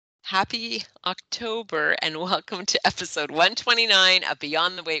Happy October and welcome to episode 129 of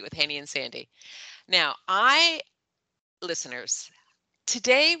Beyond the Weight with Hanny and Sandy. Now, listeners,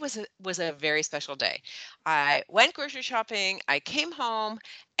 today was a very special day. I went grocery shopping, I came home,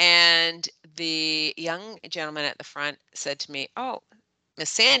 and the young gentleman at the front said to me, "Oh, Miss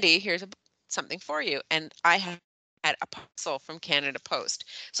Sandy, here's something for you." And I had a parcel from Canada Post.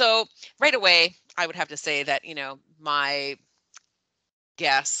 So right away, I would have to say that, my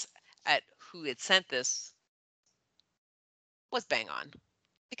guess at who had sent this was bang on.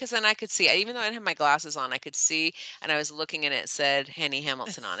 Because then I could see, even though I didn't have my glasses on, I could see, and I was looking and it said Henny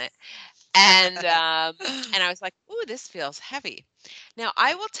Hamilton on it. And I was like, "Ooh, this feels heavy." Now,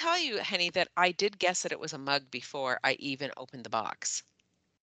 I will tell you, Henny, that I did guess that it was a mug before I even opened the box.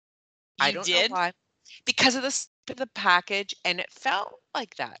 I You don't know did? why. Because of the package, and it felt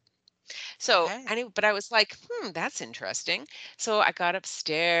like that. So, Okay. but I was like, that's interesting. So I got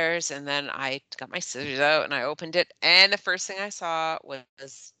upstairs and then I got my scissors out and I opened it. And the first thing I saw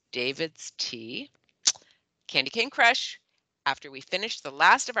was David's tea, Candy Cane Crush, after we finished the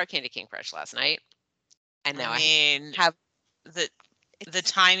last of our Candy Cane Crush last night. And I now I mean, have the the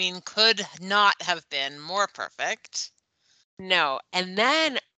it's timing could not have been more perfect. no. And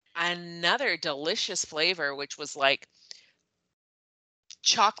then another delicious flavor, which was like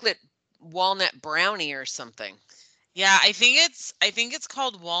chocolate walnut brownie or something. Yeah, I think it's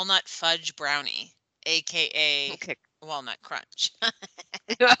called walnut fudge brownie, aka Okay. walnut crunch.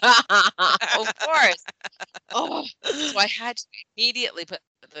 Of course. Oh, so I had to immediately put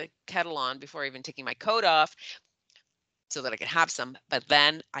the kettle on before even taking my coat off so that I could have some. But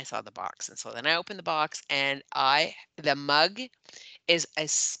then I saw the box. And so then I opened the box and the mug is a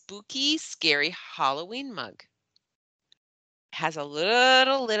spooky, scary Halloween mug. Has a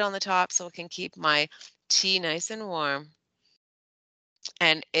little lid on the top so it can keep my tea nice and warm.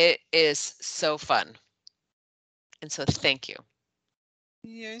 And it is so fun. And so thank you.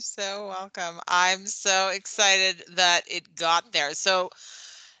 You're so welcome. I'm so excited that it got there. So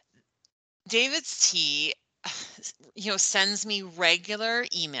David's tea, sends me regular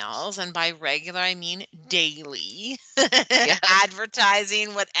emails, and by regular I mean daily, Yes.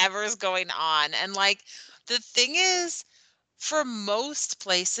 advertising whatever's going on. And like the thing is, for most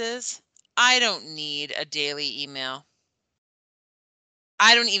places, I don't need a daily email.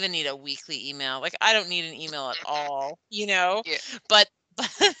 I don't even need a weekly email. Like I don't need an email at all. Yeah. But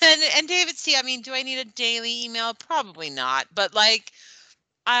and David's tea, I mean, do I need a daily email? Probably not. But like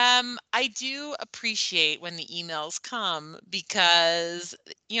I do appreciate when the emails come because,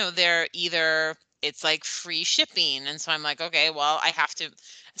 they're either it's like free shipping. And so I'm like, okay, well, I have to,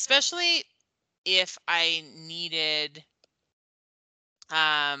 especially if I needed,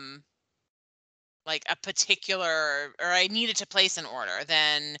 um, like a particular, or I needed to place an order,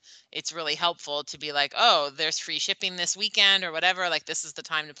 then it's really helpful to be like, oh, there's free shipping this weekend or whatever. Like, this is the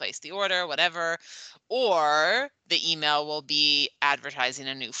time to place the order, whatever. Or the email will be advertising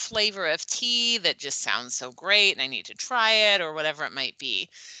a new flavor of tea that just sounds so great and I need to try it or whatever it might be.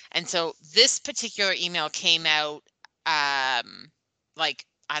 And so this particular email came out, like,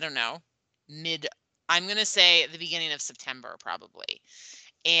 I don't know, I'm going to say at the beginning of September, probably,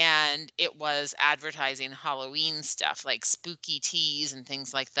 and it was advertising Halloween stuff like spooky teas and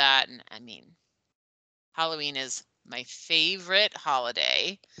things like that. And I mean, Halloween is my favorite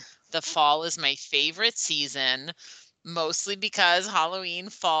holiday. The fall is my favorite season, mostly because Halloween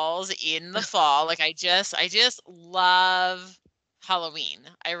falls in the fall. Like I just love Halloween.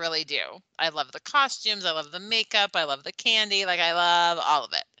 I really do. I love the costumes, I love the makeup, I love the candy, like I love all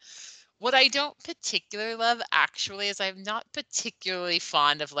of it. What I don't particularly love actually is I'm not particularly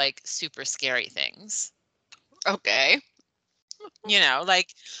fond of like super scary things. Okay.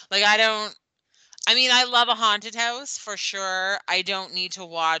 Like I mean, I love a haunted house for sure. I don't need to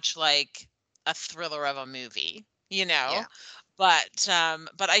watch like a thriller of a movie, you know. Yeah. But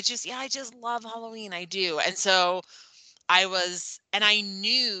I just love Halloween. I do. And so I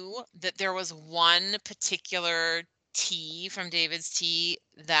knew that there was one particular tea from David's Tea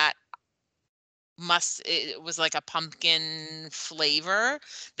that it was like a pumpkin flavor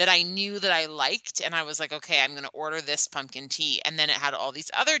that I knew that I liked, and I was like, okay, I'm going to order this pumpkin tea. And then it had all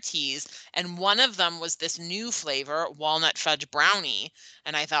these other teas, and one of them was this new flavor, walnut fudge brownie.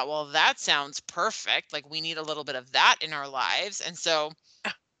 And I thought, well, that sounds perfect, like we need a little bit of that in our lives. And so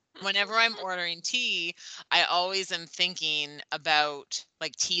whenever I'm ordering tea, I always am thinking about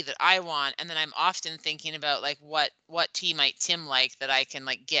like tea that I want, and then I'm often thinking about like what tea might Tim like that I can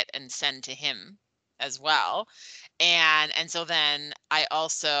like get and send to him as well. And so then I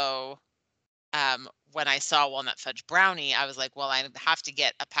also when I saw walnut fudge brownie, I was like, well, I have to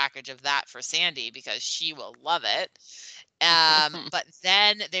get a package of that for Sandy because she will love it. But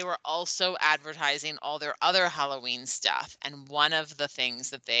then they were also advertising all their other Halloween stuff. And one of the things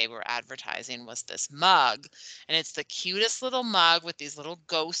that they were advertising was this mug. And it's the cutest little mug with these little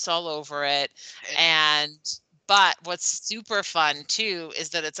ghosts all over it. But what's super fun too is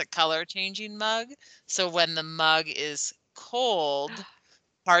that it's a color changing mug. So when the mug is cold,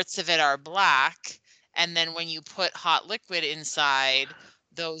 parts of it are black. And then when you put hot liquid inside,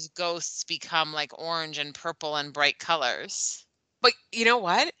 those ghosts become like orange and purple and bright colors. But you know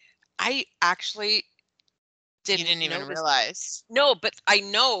what? I actually You didn't didn't even notice. realize. No, but I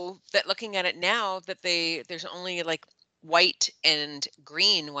know that looking at it now that there's only like white and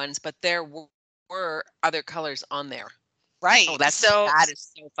green ones, but there were other colors on there. Right. Oh, So that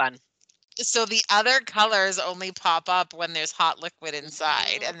is so fun. so the other colors only pop up when there's hot liquid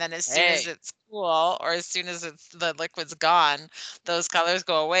inside, and then as soon as Hey. it's cool or as soon as the liquid's gone, those colors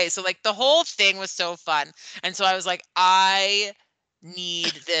go away. So like the whole thing was so fun. And so I was like, I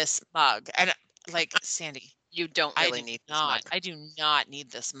need this mug. And like, Sandy, You don't really need this mug. I do not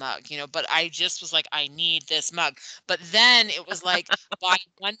need this mug, but I just was like, I need this mug. But then it was like, buy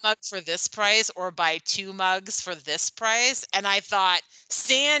one mug for this price or buy two mugs for this price. And I thought,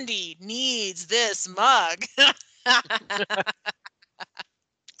 Sandy needs this mug.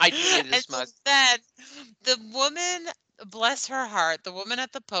 I do need And this so mug. then the woman, bless her heart, the woman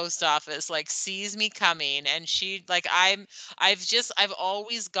at the post office like sees me coming and she like I've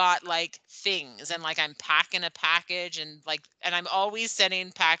always got like things and like I'm packing a package and I'm always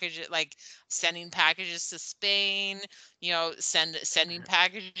sending packages to Spain, sending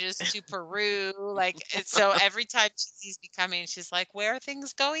packages to Peru. So every time she sees me coming, she's like, "Where are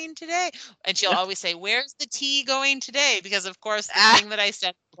things going today?" And she'll always say, "Where's the tea going today?" Because of course the Ah, thing that I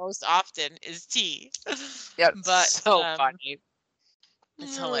send most often is tea. yeah, But so funny.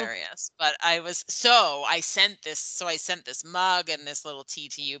 it's Mm, hilarious. But I sent this mug and this little tea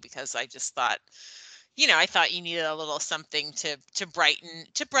to you because I just thought, I thought you needed a little something to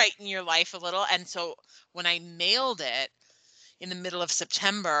brighten your life a little. And so when I mailed it in the middle of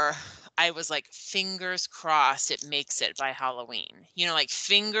September, I was like, fingers crossed it makes it by Halloween. Like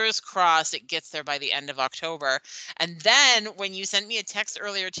fingers crossed it gets there by the end of October. And then when you sent me a text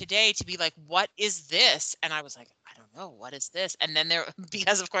earlier today to be like, what is this? And I was like, I don't know, what is this? And then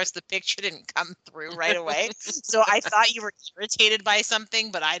because of course the picture didn't come through right away. So I thought you were irritated by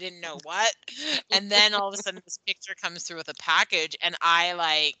something, but I didn't know what. And then all of a sudden this picture comes through with a package and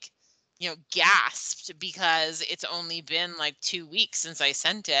I gasped because it's only been like 2 weeks since I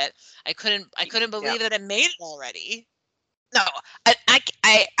sent it. I couldn't yeah. believe that it made it already. No, I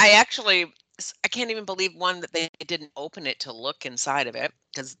actually I can't even believe one that they didn't open it to look inside of it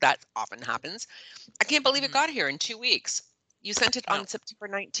because that often happens. I can't believe it Mhm. got here in 2 weeks. You sent it No. on September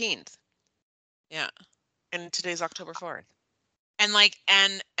 19th, Yeah. and today's October 4th.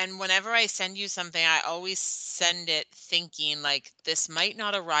 And whenever I send you something, I always send it thinking like this might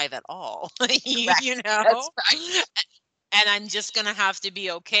not arrive at all. you, Correct. you know? That's right. And I'm just going to have to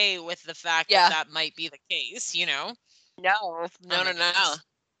be okay with the fact that Yeah. that might be the case, No, Oh no, my no, no. goodness.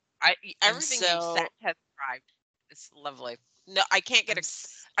 I'm Everything you've sent so has arrived. It's lovely. No, I can't get I'm a.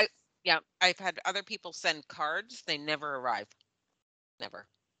 s- I Yeah, I've had other people send cards. They never arrive. Never.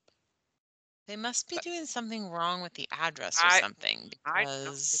 they must be But doing something wrong with the address or I something I don't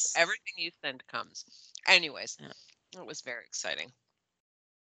know because because everything you send comes. Anyways, yeah. it was very exciting.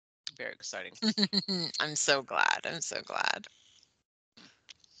 Very exciting. I'm so glad. I'm so glad.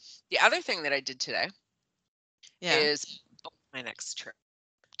 The other thing that I did today Yeah. is book my next trip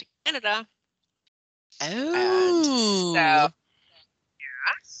to Canada, and so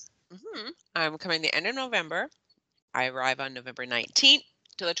Oh. I'm coming the end of November. I arrive on November 19th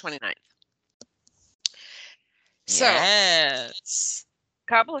to the 29th. So, Yes.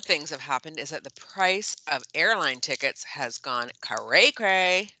 a couple of things have happened is that the price of airline tickets has gone cray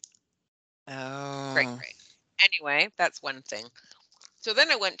cray. Cray Oh. cray. Anyway, that's one thing. So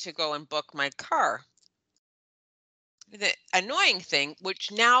then I went to go and book my car. The annoying thing,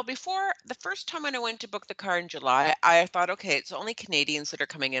 which now before the first time when I went to book the car in July, I thought, okay, it's only Canadians that are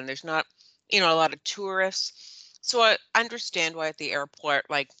coming in. There's not, a lot of tourists. So I understand why at the airport,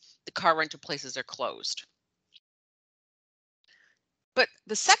 like the car rental places are closed. But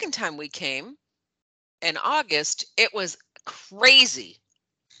the second time we came in August, it was crazy.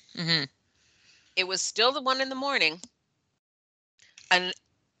 Hmm. It was still the 1 in the morning, and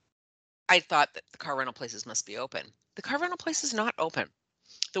I thought that the car rental places must be open. The car rental place is not open.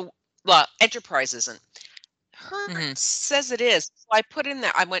 The Well, Enterprise isn't. Mhm. Hertz says it is. So I put in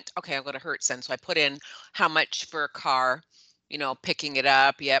there, I went, okay, I'll go to Hertz then. So I put in how much for a car, picking it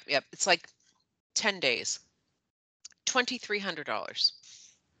up. Yep, yep. It's like 10 days, $2,300.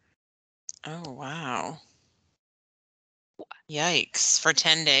 Oh, wow. Yikes. For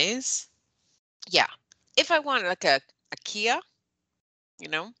 10 days? Yeah. If I wanted like a Kia, you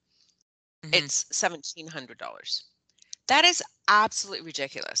know, Mhm. it's $1,700. That is absolutely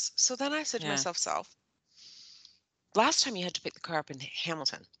ridiculous. So then I said to Yeah. myself, last time you had to pick the car up in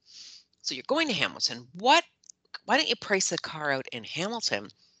Hamilton. So you're going to Hamilton. Why don't you price the car out in Hamilton?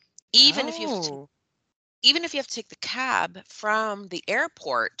 Even if you have to, Oh. even if you have to take the cab from the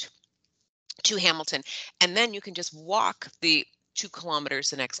airport to Hamilton, and then you can just walk the 2 kilometers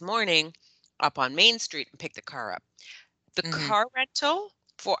the next morning up on Main Street and pick the car up. The Mhm. car rental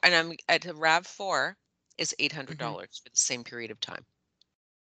and I'm at a RAV4 is Mhm. $800 for the same period of time.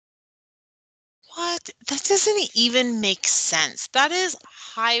 What? That doesn't even make sense. That is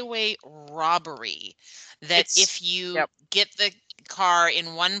highway robbery. That It's if you Yep. get the car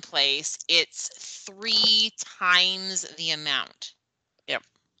in one place, it's 3 times the amount Yep.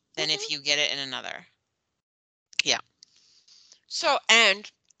 than Mhm. if you get it in another. Yeah. So,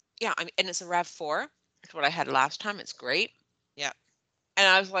 yeah, and it's a RAV4. It's what I had last time. It's great. Yep. And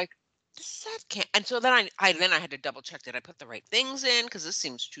I was like, that can't. And so then I had to double check that I put the right things in because this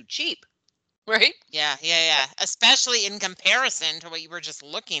seems too cheap, right? Yeah, yeah, yeah. Especially in comparison to what you were just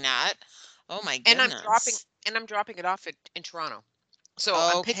looking at. Oh my And I'm dropping goodness. and I'm dropping it off in Toronto. So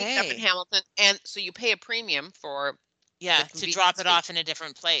I'm picking it up in Okay. Hamilton, and so you pay a premium for the Yeah, to drop convenience it fee. off in a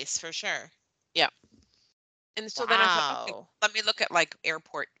different place for sure. Yeah. And so then I thought, okay, Wow. let me look at like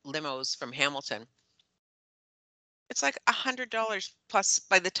airport limos from Hamilton. It's like $100 plus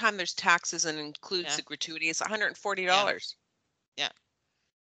by the time there's taxes and includes Yeah, the gratuity, it's $140. yeah, yeah,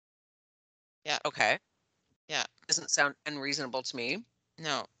 yeah, Okay. yeah. Doesn't sound unreasonable to me.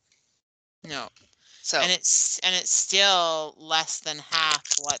 No, no. So, And it's still less than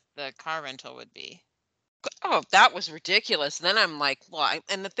half what the car rental would be. oh, that was ridiculous. Then I'm like, well,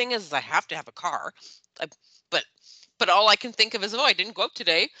 and the thing is, I have to have a car. I, but but all I can think of is, oh, I didn't go out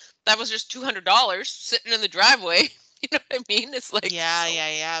today. That was just $200 sitting in the driveway. You know what I mean? It's like Yeah, yeah,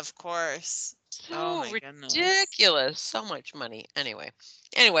 yeah, of course. Oh so my goodness. ridiculous. So much money.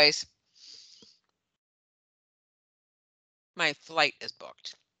 Anyways, my flight is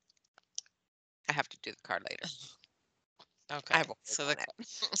booked. I have to do the car later. I Okay. have a hold So on the it.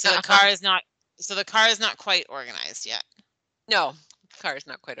 car is not quite organized yet. No, the car is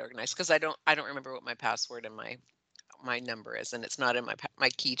not quite organized because I don't remember what my password and my number is, and it's not in my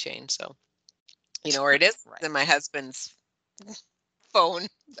keychain. So or it is Right. in my husband's phone.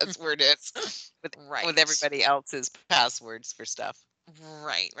 That's where it is with Right. everybody else's passwords for stuff.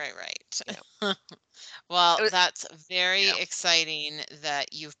 Right, right, Yeah, right. Well, it was. that's very Yeah, exciting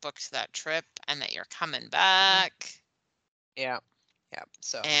that you've booked that trip and that you're coming mhm, back. yeah, yeah.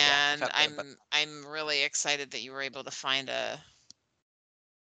 So yeah, I And felt good, but I'm really excited that you were able to find a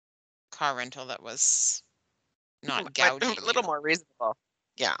car rental that was not a gouging little you. more reasonable.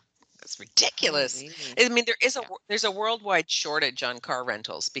 Yeah, it's ridiculous. Holy. I mean, Yeah. there's a worldwide shortage on car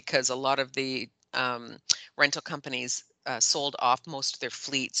rentals because a lot of the rental companies sold off most of their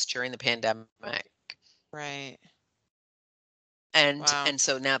fleets during the pandemic, Right. and Wow.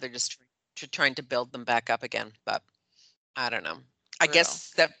 so now they're just trying to build them back up again. But I don't know. I Brutal.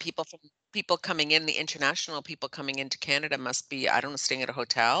 guess that people coming in, the international people coming into Canada must be, I don't know, staying at a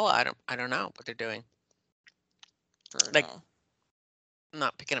hotel. I don't know what they're doing. Like Brutal.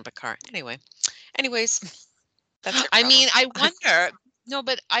 not picking up a car. Anyways, that's their I problem. mean, I wonder, no,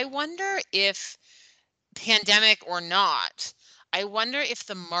 but I wonder if pandemic or not, I wonder if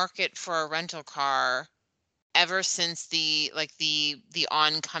the market for a rental car ever since the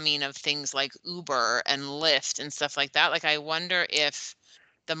oncoming of things like Uber and Lyft and stuff like that, like I wonder if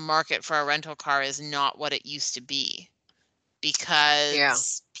the market for a rental car is not what it used to be Yeah.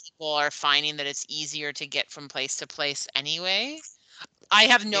 because people are finding that it's easier to get from place to place anyway. I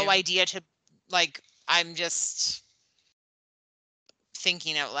have no Yeah. idea to like I'm just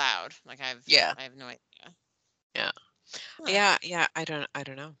thinking out loud. Like Yeah. I have no idea. Yeah. Huh. Yeah. I don't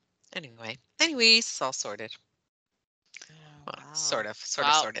know. Anyways, it's all sorted. Oh, Well, wow. sort of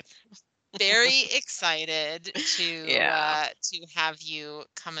Well, sorted. very excited Yeah. to have you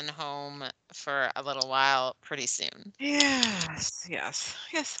coming home for a little while pretty soon.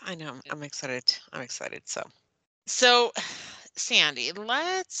 Yes, I know. I'm excited. I'm excited. So, So, Sandy,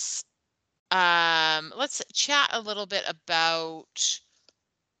 let's chat a little bit about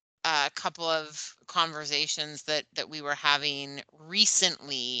a couple of conversations that we were having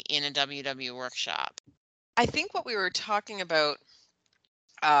recently in a WW workshop. I think what we were talking about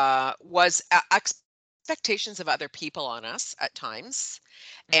was expectations of other people on us at times,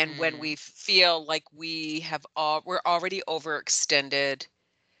 and when Mm, we feel like we're already overextended,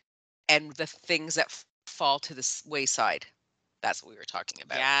 and the things that fall to the wayside. That's what we were talking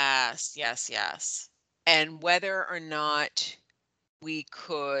about, yes, yes, yes. and whether or not we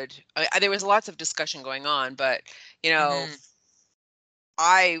could. There was lots of discussion going on, but you know, Hmm.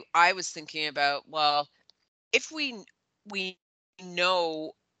 I was thinking about, well, if we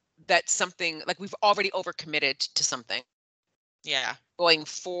know that something, like, we've already overcommitted to something Yeah. going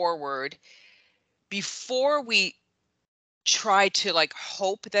forward, before we try to, like,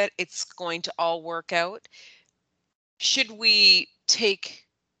 hope that it's going to all work out, should we take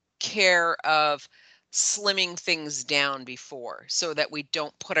care of slimming things down before, so that we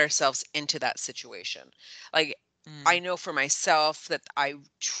don't put ourselves into that situation? Like, I Mm, know for myself that I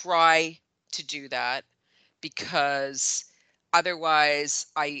try to do that, because otherwise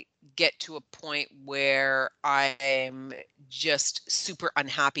I get to a point where I'm just super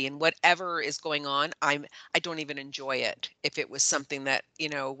unhappy, and whatever is going on, I don't even enjoy it. If it was something that,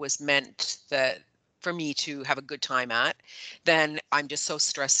 was meant that for me to have a good time at, then I'm just so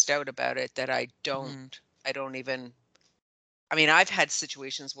stressed out about it that mhm. I don't even. I mean, I've had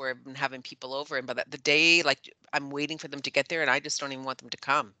situations where I've been having people over, and by the day, like, I'm waiting for them to get there, and I just don't even want them to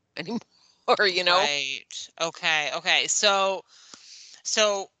come anymore, you know? Right. Okay. Okay. So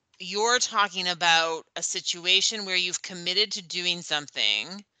you're talking about a situation where you've committed to doing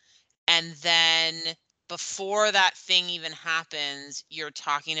something, and then before that thing even happens, you're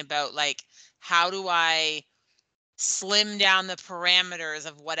talking about, like, how do I slim down the parameters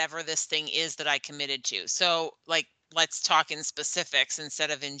of whatever this thing is that I committed to? So, like, let's talk in specifics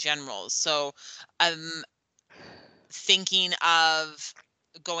instead of in generals. So, um thinking of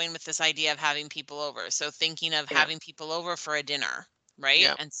going with this idea of having people over. So thinking of Yeah. having people over for a dinner, right?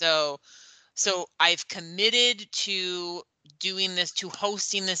 Yeah. And so I've committed to doing this, to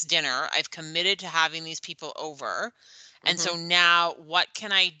hosting this dinner. I've committed to having these people over. And Mhm. so now what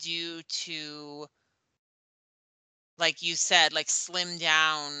can I do to, like you said, like, slim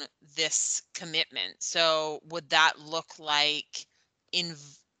down this commitment? So in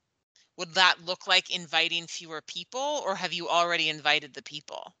would that look like inviting fewer people, or have you already invited the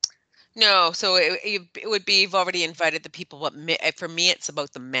people? No, so it would be, you've already invited the people, but for me, it's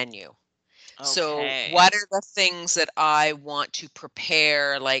about the menu. So, Okay. what are the things that I want to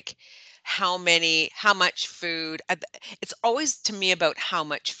prepare? Like, how much food? It's always to me about how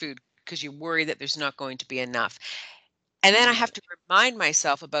much food, because you worry that there's not going to be enough. And then I have Right. to remind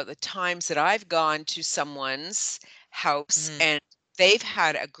myself about the times that I've gone to someone's house, Mhm. and they've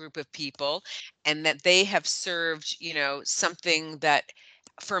had a group of people, and that they have served, something that,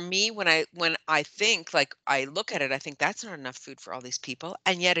 for me, when I think, like, I look at it, I think that's not enough food for all these people,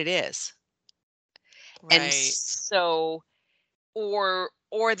 and yet it is. And Right. so, or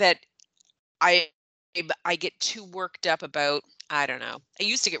that I I get too worked up about, I don't know. I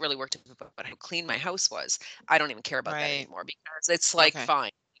used to get really worked up about how clean my house was. I don't even care about that Right. anymore, because it's like, Okay.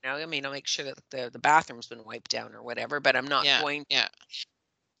 fine. I mean, I'll make sure that the bathroom's been wiped down or whatever, but I'm not Yeah. going Yeah.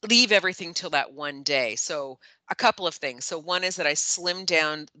 to leave everything till that one day. So, a couple of things. So, one is that I slim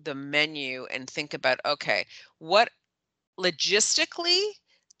down the menu and think about, okay, what logistically,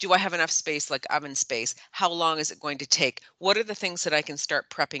 do I have enough space, like oven space? How long is it going to take? What are the things that I can start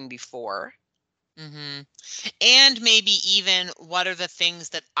prepping before? Mhm. And maybe even what are the things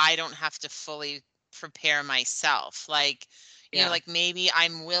that I don't have to fully prepare myself? Like, Yeah, like, maybe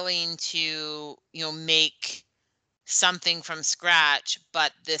I'm willing to, make something from scratch,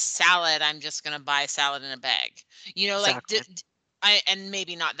 but this salad, I'm just going to buy salad in a bag. Like, exactly. I, and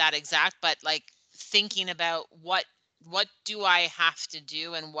maybe not that exact, but, like, thinking about what do I have to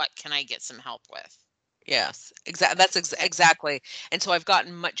do and what can I get some help with? Yes, that's Okay. exactly. And so I've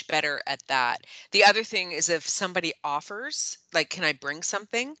gotten much better at that. The other thing is, if somebody offers, like, can I bring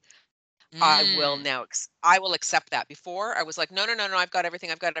something? Mm. I will accept that. Before, I was like, no, no, no, no, I've got everything,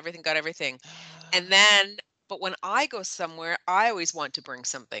 got everything. And then, but when I go somewhere, I always want to bring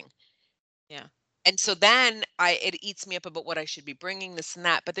something. Yeah. And so then it eats me up about what I should be bringing, this and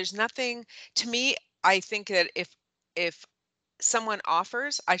that. But there's nothing, to me, I think that if someone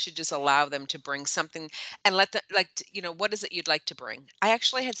offers, I should just allow them to bring something, and let them, like, what is it you'd like to bring? I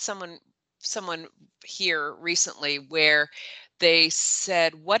actually had someone here recently where they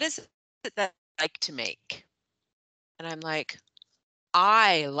said, "What is it that you like to make?" And I'm like,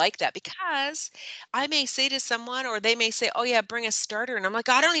 I like that, because I may say to someone, or they may say, "Oh yeah, bring a starter," and I'm like,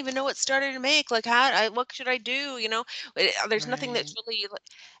 I don't even know what starter to make. Like, what should I do? There's nothing that's Right. really.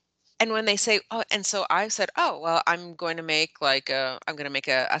 And when they say, "Oh," and so I said, "Oh, well, I'm going to make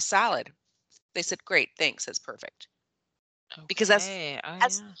a salad." They said, "Great, thanks. That's perfect." Because Okay. Oh,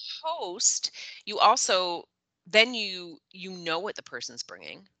 as yeah. the host, you also then you know what the person's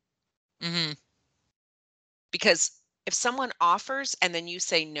bringing, Mhm. because if someone offers and then you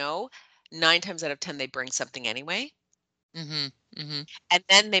say no, 9 times out of 10 they bring something anyway. Mhm. Mhm. And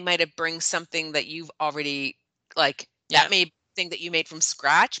then they might have bring something that you've already, like, that Yep. may be thing that you made from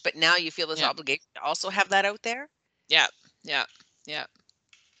scratch, but now you feel this Yep. obligation to also have that out there. Yep. Yep. Yep.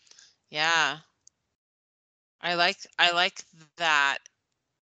 Yeah. I like that.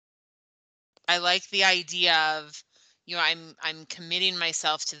 I like the idea of, I'm committing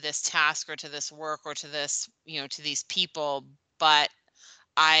myself to this task or to this work or to this, to these people, but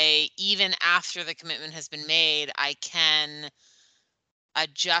I even after the commitment has been made, I can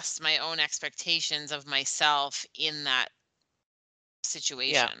adjust my own expectations of myself in that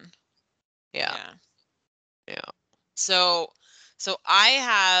Yeah, situation. yeah, Yeah. yeah, So I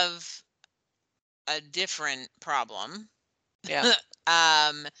have a different problem. yeah.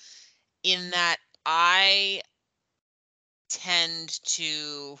 um in that I tend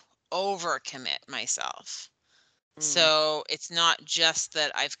to overcommit myself. Mm, So it's not just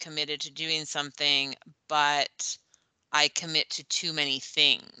that I've committed to doing something, but I commit to too many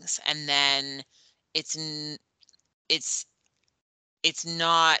things, and then it's n- it's it's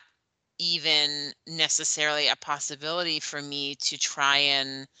not even necessarily a possibility for me to try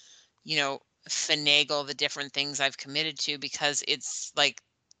and, you know, finagle the different things I've committed to, because it's like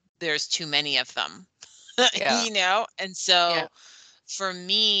there's too many of them. yeah, And yeah, so for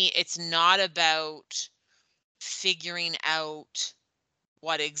me, it's not about figuring out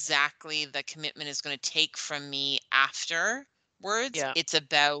what exactly the commitment is going to take from me afterwards. yeah, It's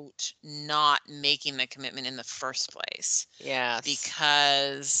about not making the commitment in the first place, yes,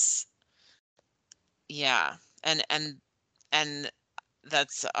 because yeah, and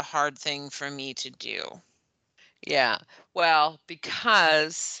that's a hard thing for me to do. yeah. Well,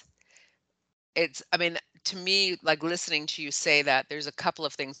 because I mean, to me, like, listening to you say that, there's a couple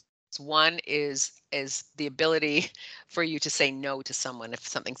of things. One is the ability for you to say no to someone if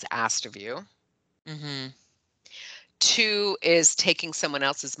something's asked of you. Mhm. 2 is taking someone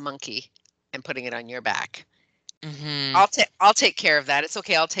else's monkey and putting it on your back. Mhm. I'll take care of that. It's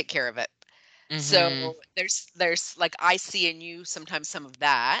okay, I'll take care of it. Mhm. So, there's like, I see in you sometimes some of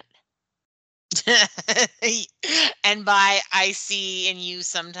that. And by I see in you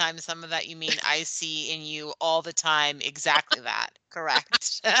sometimes some of that, you mean I see in you all the time exactly that.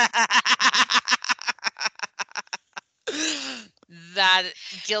 Correct. That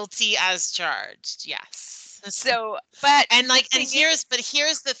guilty as charged. Yes. So, but And the like, and thing is,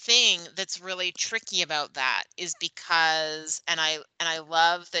 here's the thing that's really tricky about that is because, and I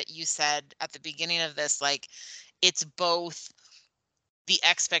love that you said at the beginning of this, like, it's both the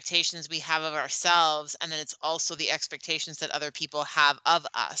expectations we have of ourselves, and then it's also the expectations that other people have of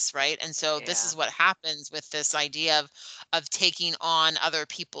us, right? And so this yeah, is what happens with this idea of taking on other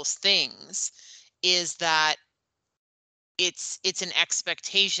people's things, is that it's an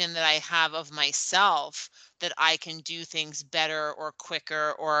expectation that I have of myself, that I can do things better or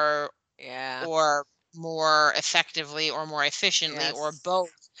quicker yeah, or more effectively or more efficiently or yes,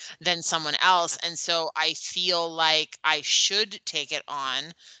 both than someone else. And so I feel like I should take it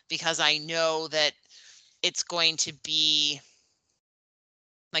on, because I know that it's going to be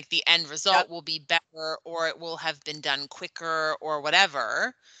like the end yep. result will be better, or it will have been done quicker or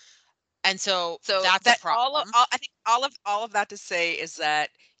whatever. And so So that's a that problem. I think all of that to say is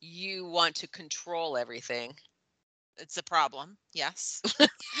that you want to control everything. It's a problem. Yes.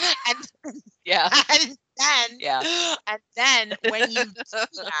 And Yeah, and then yeah, when you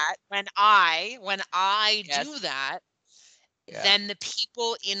do that, when I do yes, that, yeah. then the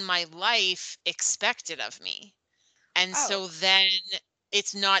people in my life expect it of me. And Oh, so then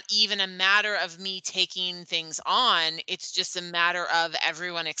it's not even a matter of me taking things on, it's just a matter of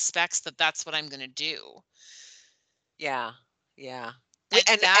everyone expects that that's what I'm going to do. yeah, yeah. We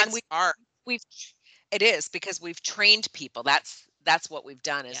And and that's hard. we've it is because we've trained people. That's what we've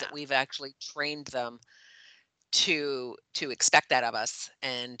done, is that Yeah. we've actually trained them to expect that of us.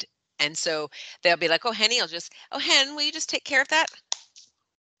 And so they'll be like, "Oh, Henny, oh, Hen, will you just take care of that?"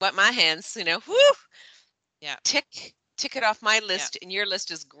 What my hands, whoo, Yeah. tick it off my Yeah. list, and your list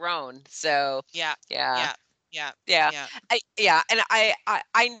has grown. So, Yeah. yeah, Yeah. Yeah. yeah, Yeah. yeah, and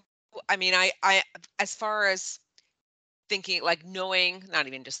I mean, as far as thinking, like, knowing, not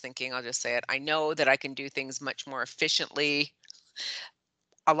even just thinking, I'll just say it. I know that I can do things much more efficiently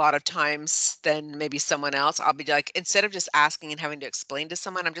a lot of times than maybe someone else. I'll be like, instead of just asking and having to explain to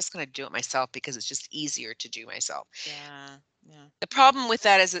someone, I'm just going to do it myself because it's just easier to do myself. Yeah. Yeah. The problem with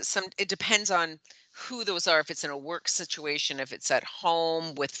that is it depends on who those are. If it's in a work situation, if it's at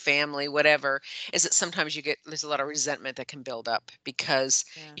home with family, whatever, is that sometimes there's a lot of resentment that can build up because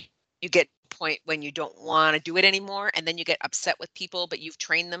Yeah. you get to a point when you don't want to do it anymore, and then you get upset with people, but you've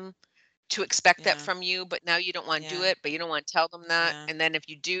trained them to expect that Yeah. from you, but now you don't want to do Yeah. it, but you don't want to tell them that. Yeah. And then if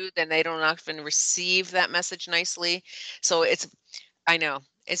you do, then they don't often receive that message nicely. So I know.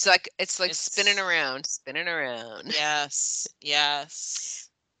 It's like spinning It's around, spinning around. yes. Yes.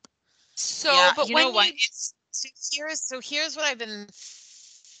 So, Yeah, but you know when what? you It's here's what I've been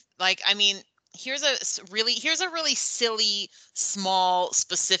like. I mean, here's a really silly, small,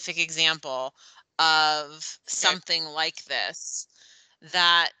 specific example of Okay. something like this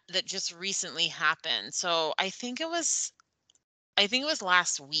that just recently happened. So I think it was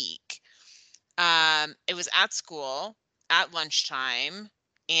last week. It was at school at lunchtime,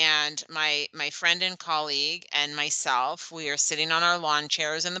 and my friend and colleague and myself, we are sitting on our lawn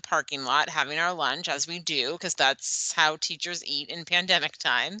chairs in the parking lot having our lunch, as we do, because that's how teachers eat in pandemic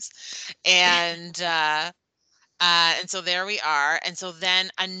times. And and so there we are. And so then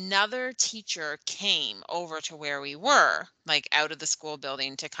another teacher came over to where we were, like out of the school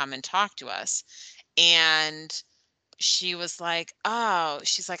building, to come and talk to us. And she was like, "Oh,"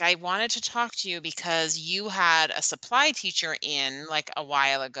 she's like, "I wanted to talk to you because you had a supply teacher in like a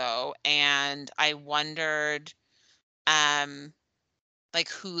while ago, and I wondered um like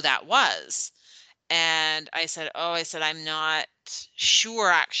who that was." And I said, "Oh," I said, "I'm not sure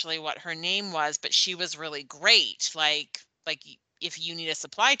actually what her name was, but she was really great. If you need a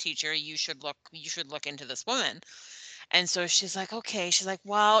supply teacher, you should look into this woman." And so she's like, "Okay." She's like,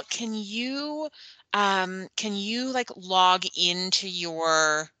 "Well, can you like log into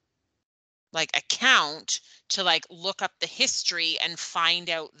your like account to like look up the history and find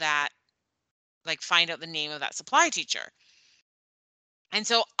out the name of that supply teacher?" And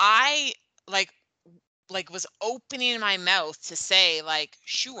so I like was opening my mouth to say like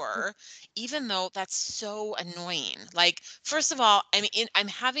sure, even though that's so annoying. Like, first of all, I'm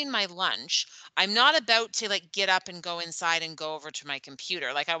having my lunch. I'm not about to like get up and go inside and go over to my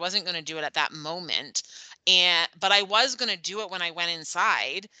computer. Like, I wasn't going to do it at that moment, and but I was going to do it when I went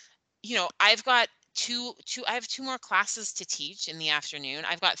inside. I've got two I have two more classes to teach in the afternoon.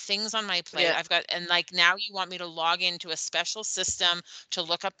 I've got things on my plate. Yeah. And like, now you want me to log into a special system to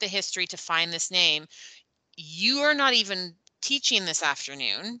look up the history to find this name. You are not even teaching this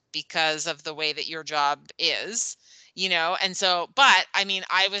afternoon because of the way that your job is, and so, but I mean,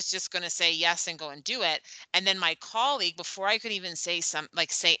 I was just going to say yes and go and do it. And then my colleague, before I could even say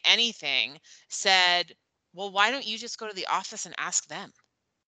anything, said, "Well, why don't you just go to the office and ask them?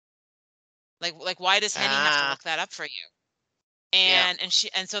 Like, why does Henny have to Ah, look that up for you?" yeah.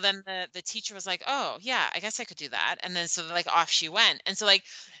 And so then the teacher was like, "Oh yeah, I guess I could do that." And then so like off she went. And so like,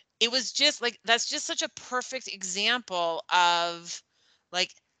 it was just like, that's just such a perfect example of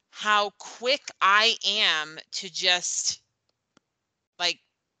like how quick I am to just like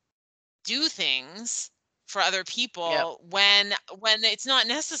do things for other Yep. people when it's not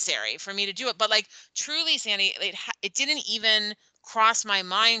necessary for me to do it. But like, truly, Sandy, it didn't even cross my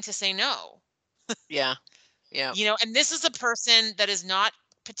mind to say no. Yeah. Yeah. And this is a person that is not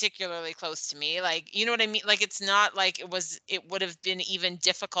particularly close to me. Like, you know what I mean? Like, it's not like it would have been even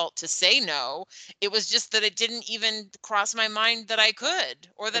difficult to say no. It was just that it didn't even cross my mind that I could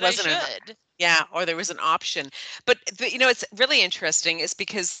or There that I wasn't an should. Yeah, or there was an option. But it's really interesting is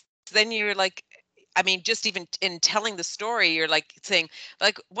because then you're like, I mean, just even in telling the story, you're like saying,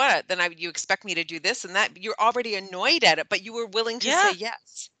 like, what? Then you expect me to do this and that. You're already annoyed at it, but you were willing to say Yeah,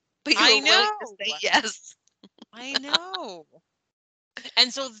 yes. But you I were willing to know. say yes. I know.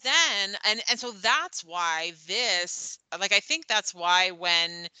 And so then and so that's why this like, I think that's why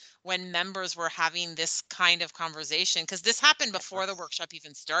when members were having this kind of conversation, because this happened Yeah, before the workshop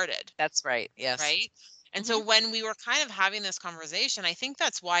even started. that's right. Yes. Right? And so Hmm. when we were kind of having this conversation, I think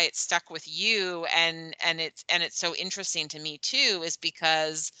that's why it stuck with you, and it's so interesting to me too, is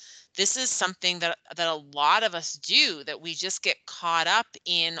because this is something that a lot of us do, that we just get caught up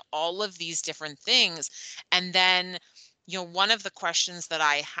in all of these different things. And then, one of the questions that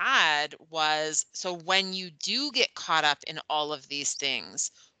I had was, so when you do get caught up in all of these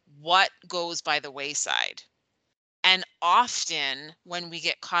things, what goes by the wayside? And often when we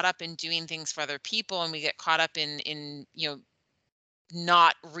get caught up in doing things for other people, and we get caught up in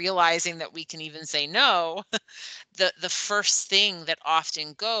not realizing that we can even say no, the first thing that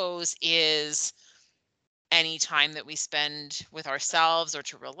often goes is any time that we spend with ourselves or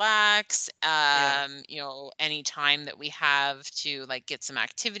to relax, Yeah. any time that we have to like get some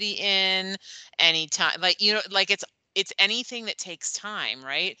activity in, any time, like, like it's anything that takes time,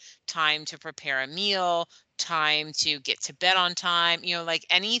 right? Time to prepare a meal, time to get to bed on time, like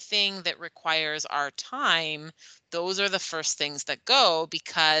anything that requires our time, those are the first things that go,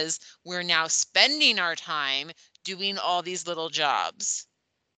 because we're now spending our time doing all these little jobs.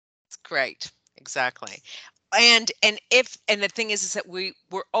 It's great. Exactly. And the thing is that we're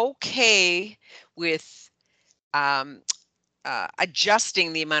okay with um,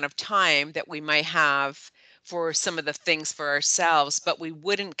 adjusting the amount of time that we might have for some of the things for ourselves, but we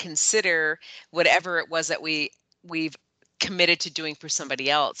wouldn't consider whatever it was that we've committed to doing for somebody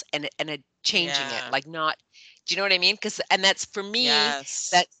else and changing it, Yeah. like not. Do you know what I mean? And that's for me.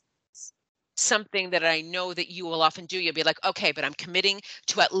 Yes. That's something that I know that you will often do. You'll be like, okay, but I'm committing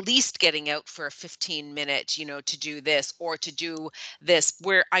to at least getting out for a 15 minute, to do this or to do this,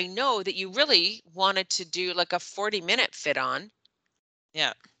 where I know that you really wanted to do like a 40-minute fit on.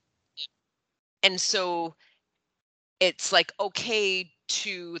 Yeah. And so it's like, okay,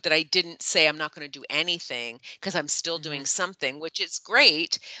 to that I didn't say I'm not going to do anything because I'm still Mhm. doing something, which is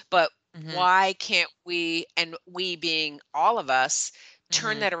great. But Mhm. why can't we, and we being all of us,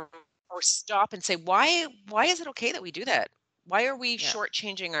 turn Mhm. that around or stop and say, why is it okay that we do that? Why are we Yeah.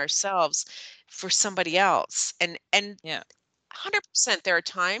 shortchanging ourselves for somebody else? And 100% there are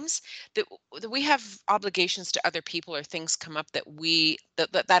times that we have obligations to other people or things come up that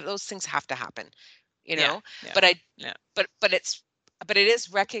those things have to happen, you Yeah. know Yeah. but I Yeah. but it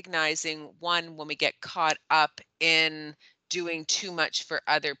is recognizing, one, when we get caught up in doing too much for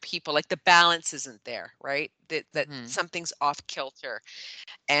other people, like the balance isn't there, right? That Mhm. something's off kilter.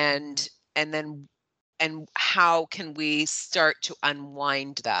 Mhm. And and how can we start to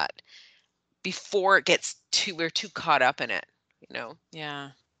unwind that before it gets too we're too caught up in it.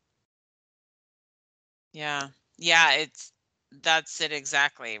 Yeah. Yeah. Yeah, that's it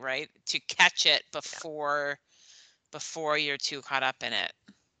exactly, right? To catch it before you're too caught up in it.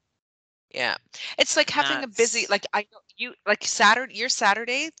 Yeah. It's like having a busy, That's like, I know you, like, your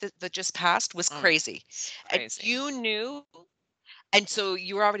Saturday that just passed was oh my, crazy. it's And crazy. you knew, and so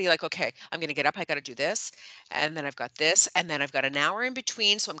you were already like, okay, I'm going to get up, I got to do this, and then I've got this, and then I've got an hour in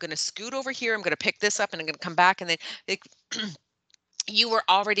between, so I'm going to scoot over here, I'm going to pick this up, and I'm going to come back, and then like, you were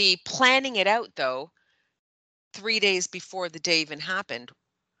already planning it out though 3 days before the day even happened,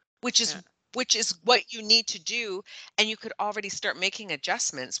 which is Yeah. which is what you need to do, and you could already start making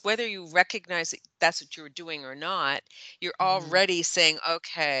adjustments whether you recognize that that's what you were doing or not. You're Mhm. already saying,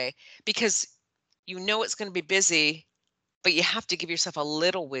 okay, because you know it's going to be busy, but you have to give yourself a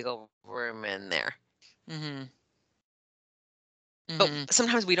little wiggle room in there. Mhm. But Mhm.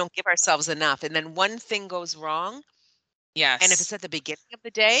 sometimes we don't give ourselves enough, and then one thing goes wrong, and if Yes. it's at the beginning of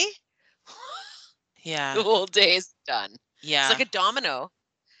the day, the Yeah. whole day is done. It's like Yeah. a domino.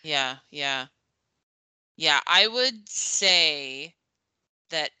 Yeah. Yeah. Yeah, I would say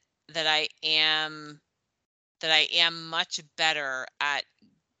that that I am that I am much better at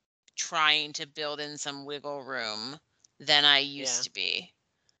trying to build in some wiggle room than I used Yeah, to be,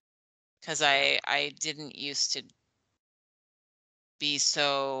 because yeah, I didn't used to be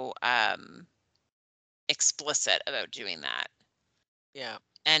so explicit about doing that. yeah.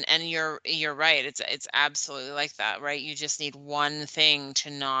 And you're right. It's absolutely like that, right? You just need one thing to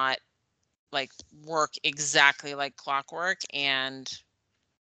not like work exactly like clockwork, and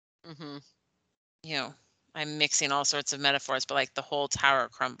Hmm. you know, I'm mixing all sorts of metaphors, but like the whole tower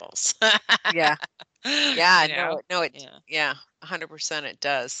crumbles. Yeah. Yeah, You no, know? Yeah. yeah, 100% it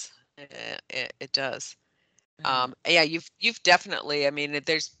does. It does. Mhm. Yeah, you've definitely, I mean,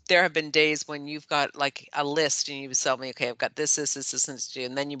 there have been days when you've got like a list and you tell me, okay, I've got this to do,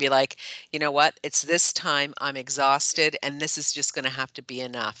 and then you'd be like, you know what? It's this time, I'm exhausted, and this is just going to have to be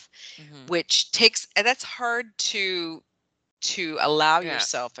enough, Mhm. and that's hard to allow Yeah.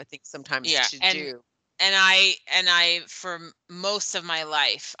 yourself, I think, sometimes Yeah. to And do. for most of my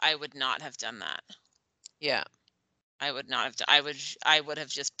life, I would not have done that. Yeah, I would not have I would have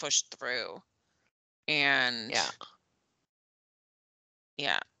just pushed through. And yeah,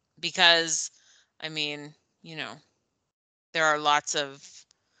 yeah, because I mean, you know, there are lots of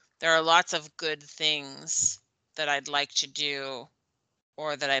good things that I'd like to do,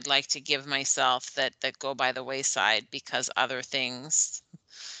 or that I'd like to give myself, that go by the wayside because other things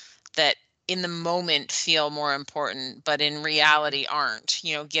that in the moment feel more important, but in mhm, reality aren't,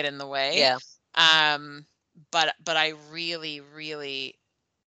 get in the way. yeah, Um, but I really, really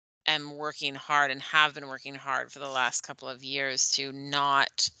am working hard and have been working hard for the last couple of years to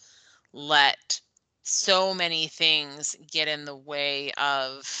not let so many things get in the way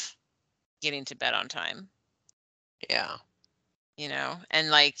of getting to bed on time. Yeah.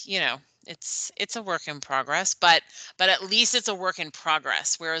 And it's a work in progress, but at least it's a work in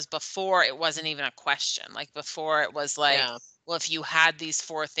progress. Whereas before it wasn't even a question. Like before it was like, Yeah. well, if you had these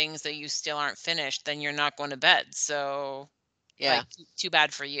 4 things that you still aren't finished, then you're not going to bed. So Yeah. like too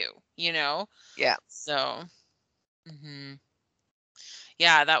bad for you, you know? Yeah. So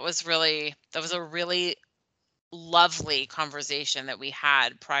yeah, that was a really lovely conversation that we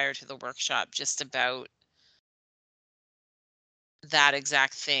had prior to the workshop, just about that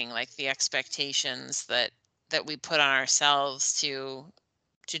exact thing, like the expectations that we put on ourselves to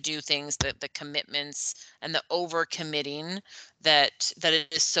do things, that the commitments and the overcommitting that it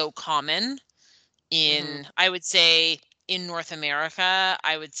is so common Hmm. in, I would say, in North America.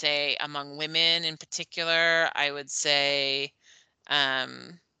 I would say among women in particular. I would say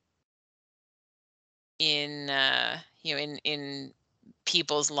um in in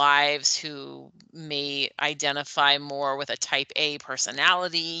people's lives who may identify more with a type A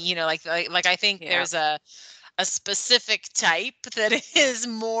personality, like I think Yeah. there's a specific type that is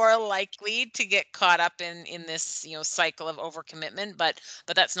more likely to get caught up in this, cycle of overcommitment, but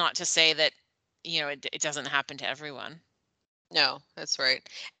that's not to say that, it doesn't happen to everyone. No, that's right.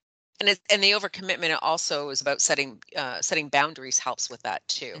 And the overcommitment also is about setting boundaries helps with that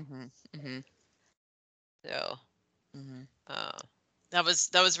too. Mhm. Mhm. So, Mhm. uh, That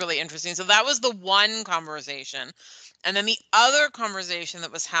was really interesting. So that was the one conversation. And then the other conversation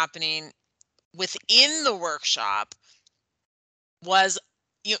that was happening within the workshop was,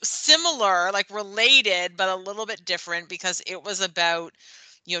 similar, like related, but a little bit different, because it was about,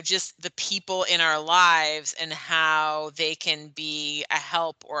 just the people in our lives and how they can be a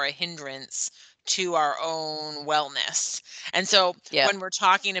help or a hindrance to our own wellness. And so yeah. when we're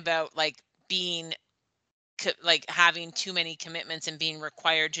talking about like being like having too many commitments and being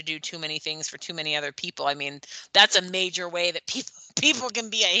required to do too many things for too many other people, I mean, that's a major way that people people can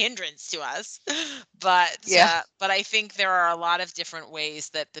be a hindrance to us. but Yeah. but I think there are a lot of different ways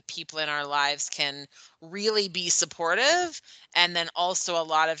that the people in our lives can really be supportive, and then also a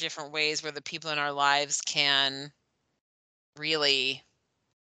lot of different ways where the people in our lives can really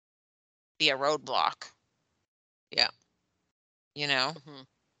be a roadblock, Yeah. you know Hmm.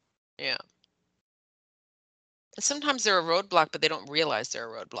 Yeah. And sometimes they're a roadblock, but they don't realize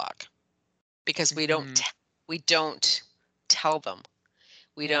they're a roadblock because hmm we don't tell them.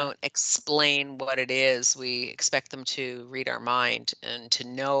 We yeah. don't explain what it is. We expect them to read our mind and to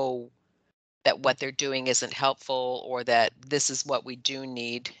know that what they're doing isn't helpful or that this is what we do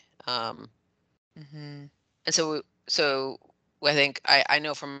need. Um, hmm and so I think I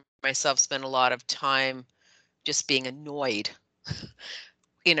know for myself, spend a lot of time just being annoyed,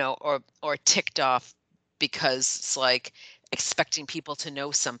 or ticked off because it's like expecting people to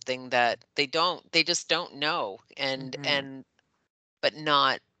know something that they just don't know, hmm but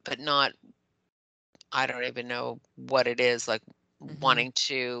not I don't even know what it is, like hmm wanting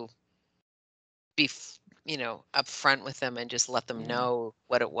to be upfront with them and just let them yeah. know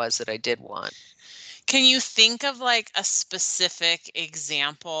what it was that I did want. Can you think of like a specific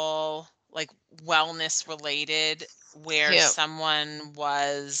example, like wellness related, where Yeah. someone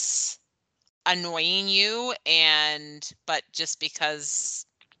was annoying you, and but just because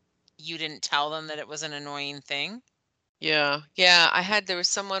you didn't tell them that it was an annoying thing? Yeah. Yeah, there was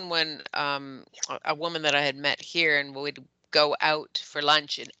someone when a woman that I had met here, and we'd go out for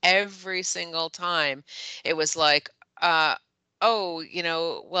lunch, and every single time it was like, uh oh,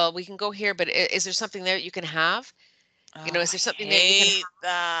 well, we can go here, but is there something there you can have? Oh, Is I there something there you can have? hate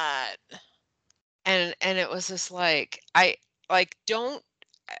that. And it was just like, I like don't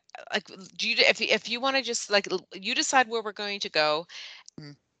like do you if you want to just like you decide where we're going to go.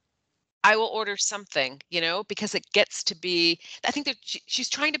 Mm. I will order something, because it gets to be, I think that she's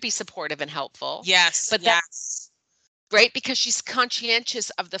trying to be supportive and helpful, Yes, but that, yes. right, because she's conscientious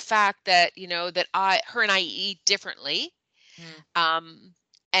of the fact that, that her and I eat differently. Mm. Um,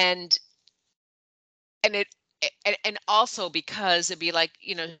 and, and it, and also because it'd be like,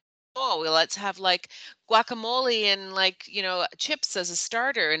 oh, well, let's have like guacamole and like, chips as a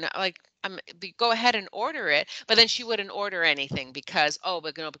starter. And like, go ahead and order it. But then she wouldn't order anything because, oh,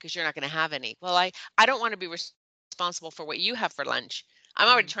 but because you're not going to have any. Well, I don't want to be responsible for what you have for lunch. I'm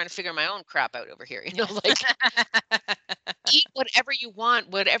already Mhm. trying to figure my own crap out over here. Yeah. Like, eat whatever you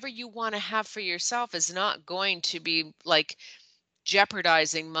want to have for yourself is not going to be like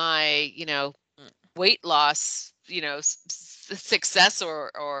jeopardizing my, Mm. weight loss, success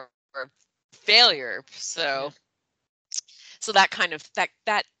or failure. Yeah. So that kind of that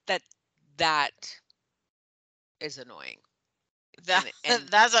is annoying. That And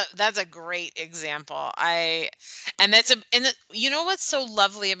that's a great example. You know what's so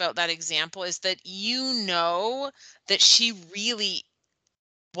lovely about that example is that that she really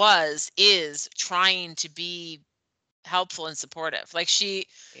is trying to be helpful and supportive. Like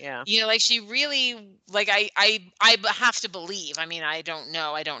yeah, like she really, like have to believe. I mean, I don't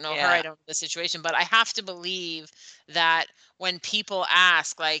know her, I yeah, don't know the situation, but I have to believe that when people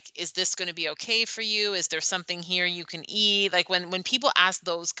ask, like, is this going to be okay for you? Is there something here you can eat? Like when people ask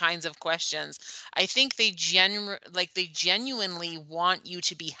those kinds of questions, I think they genuinely want you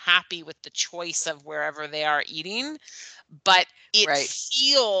to be happy with the choice of wherever they are eating, but it right,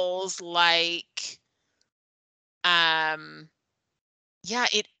 feels like um yeah,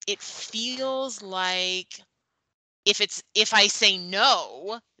 it feels like if I say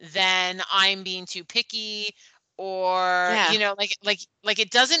no, then I'm being too picky, or yeah, like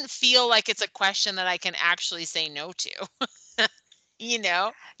it doesn't feel like it's a question that I can actually say no to. You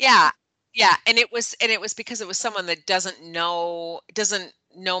know? yeah, yeah. And it was because it was someone that doesn't know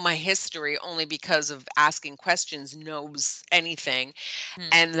my history, only because of asking questions knows anything, Mhm,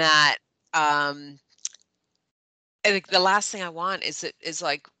 and that um I think the last thing I want is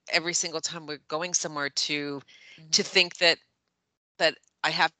like every single time we're going somewhere to mhm, think that I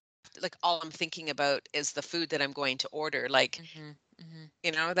have, like, all I'm thinking about is the food that I'm going to order. Like, mhm,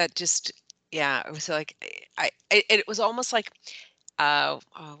 mhm. that just, yeah, it was like it was almost like oh,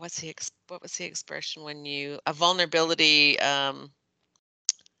 what was the expression when you a vulnerability,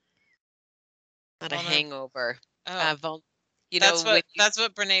 not a Vulner hangover, oh, vul when you that's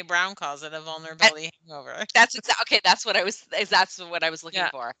what Brene Brown calls it, a that, vulnerability hangover. that's okay, that's what I was looking Yeah.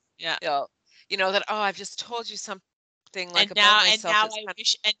 for. Yeah. You know, that, oh, I've just told you something, like, about myself that's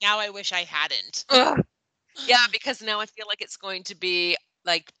kind And now I wish I hadn't. of, ugh. Yeah, because now I feel like it's going to be,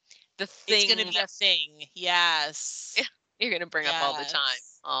 like, the It's gonna thing be that a thing. Yes. you're gonna bring up all the time.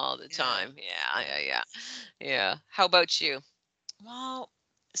 Yes. All the Yes. time. Yeah, yeah, yeah. Yes. Yeah. How about you? Well,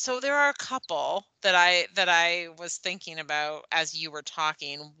 so there are a couple that I was thinking about as you were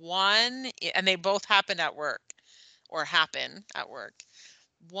talking. And they both happened at work, or happen at work.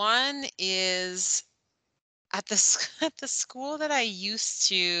 One is at at the school that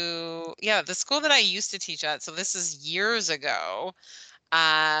the school that I used to teach at. So this is years ago.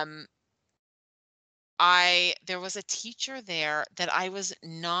 Um, there was a teacher there that I was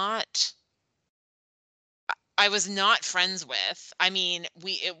not friends with. I mean,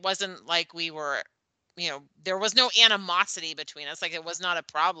 it wasn't like we were, there was no animosity between us. Like, it was not a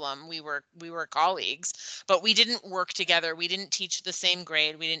problem. We were colleagues, but we didn't work together. We didn't teach the same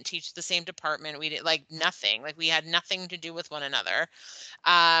grade. We didn't teach the same department. We did, like, nothing. Like, we had nothing to do with one another.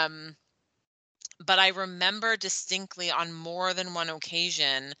 Um but I remember distinctly on more than one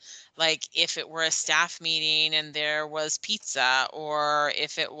occasion, like if it were a staff meeting and there was pizza, or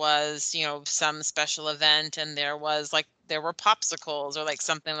if it was, some special event and there were popsicles or like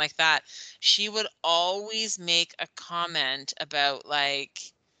something like that, she would always make a comment about,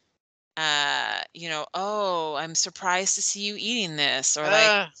 like, oh, I'm surprised to see you eating this, or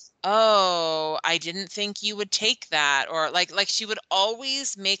like, Ugh. oh, I didn't think you would take that, or like she would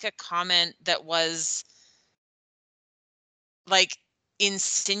always make a comment that was like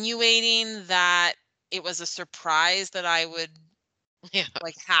insinuating that it was a surprise that I would, Yeah.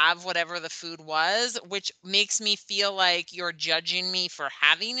 like, have whatever the food was, which makes me feel like you're judging me for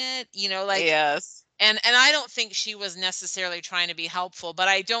having it, like. Yes. And I don't think she was necessarily trying to be helpful, but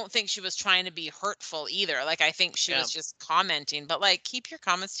I don't think she was trying to be hurtful either. Like, I think she Yeah. was just commenting, but, like, keep your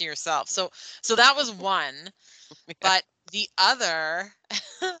comments to yourself. So that was one. Yeah. But the other,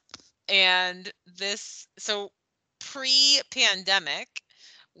 and this, so pre-pandemic,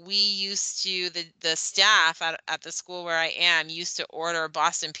 we used to the staff at the school where I am used to order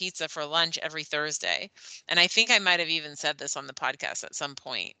Boston pizza for lunch every Thursday. And I think I might have even said this on the podcast at some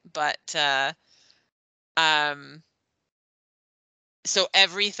point, but um so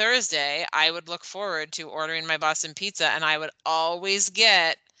every Thursday I would look forward to ordering my Boston pizza, and I would always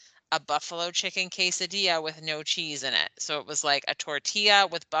get a buffalo chicken quesadilla with no cheese in it. So it was like a tortilla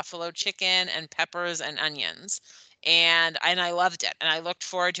with buffalo chicken and peppers and onions. And I loved it, and I looked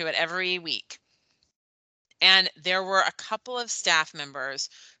forward to it every week. And there were a couple of staff members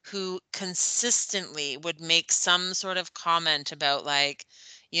who consistently would make some sort of comment about, like,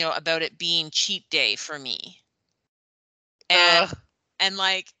 about it being cheat day for me. And Ugh.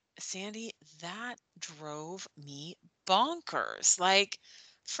 like, Sandy, that drove me bonkers. Like,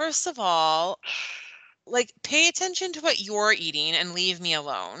 first of all, like, pay attention to what you're eating and leave me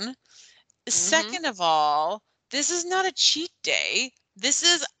alone. Mhm. Second of all, this is not a cheat day. this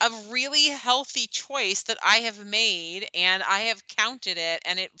is a really healthy choice that I have made, and I have counted it,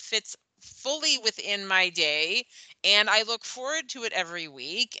 and it fits fully within my day, and I look forward to it every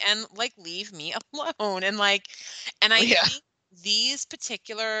week, and like, leave me alone. And I Yeah. think these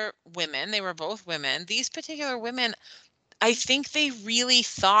particular women, they were both women, these particular women, I think they really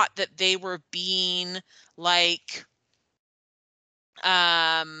thought that they were being like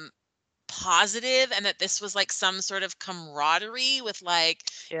um positive, and that this was like some sort of camaraderie with like,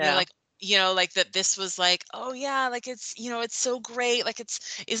 Yeah. like that this was like, oh yeah, like it's, it's so great, like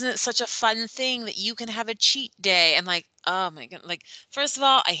it's, isn't it such a fun thing that you can have a cheat day, and like, oh my god, like, first of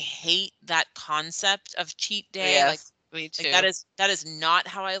all, I hate that concept of cheat day. Yes, me Like too. that is not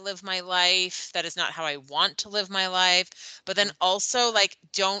how I live my life. That is not how I want to live my life. But then Mm, also, like,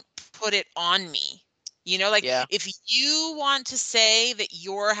 don't put it on me. Like, yeah. if you want to say that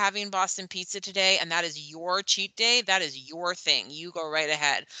you're having Boston pizza today and that is your cheat day, that is your thing. You go right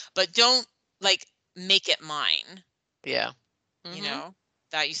ahead. But don't, like, make it mine, Yeah. you Mhm. know?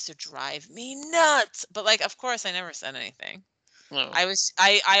 That used to drive me nuts. But like, of course I never said anything. No.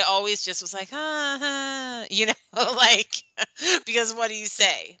 I always just was like, like, because what do you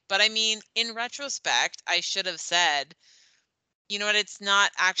say? But I mean, in retrospect, I should have said, you know what, it's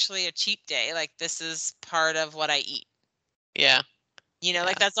not actually a cheat day. Like, this is part of what I eat. Yeah.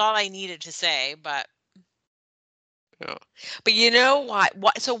 Like, Yeah. that's all I needed to say, but Yeah. But you know what?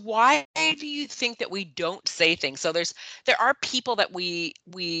 So why do you think that we don't say things? So there are people that we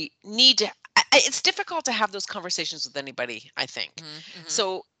need to. It's difficult to have those conversations with anybody, I think. mhm, mhm,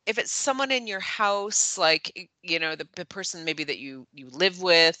 So if it's someone in your house, like the person maybe that you live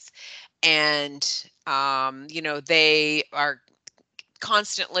with, and they are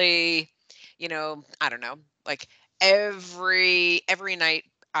constantly, I don't know, like every night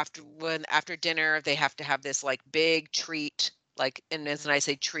after dinner, they have to have this like big treat. Like, and as mhm, I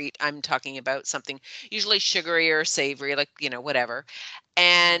say treat, I'm talking about something usually sugary or savory, like, whatever.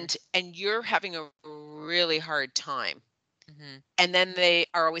 mhm, And you're having a really hard time. mhm. And then they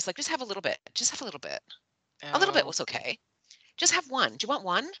are always like, just have a little bit, just have a little bit. A little bit Oh, was okay. Just have one. Do you want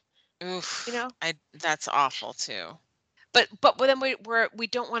one? You oof. know? That's awful too. But then we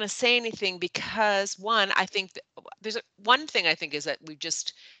don't want to say anything because one, I think one thing I think is that we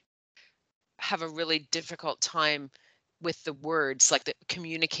just have a really difficult time with the words, like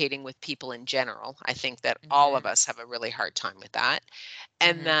communicating with people in general. I think that all Mhm, of us have a really hard time with that,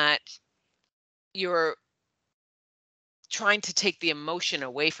 and mhm. that you're trying to take the emotion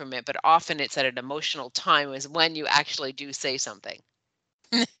away from it, but often it's at an emotional time is when you actually do say something.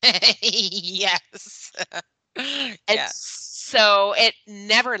 Yes. And Yeah. so it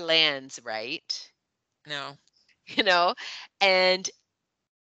never lands right, No. you know? And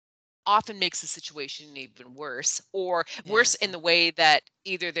often makes the situation even worse, or Yeah. worse in the way that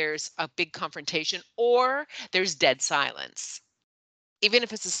either there's a big confrontation or there's dead silence. Even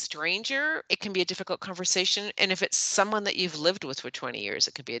if it's a stranger, it can be a difficult conversation. And if it's someone that you've lived with for 20 years,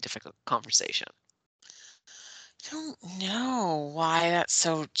 it could be a difficult conversation. I don't know why that's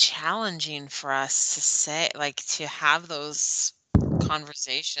so challenging for us to say, like, to have those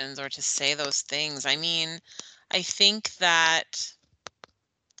conversations or to say those things. I mean, I think that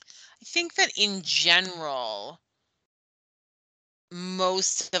in general,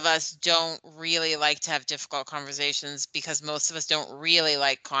 most of us don't really like to have difficult conversations because most of us don't really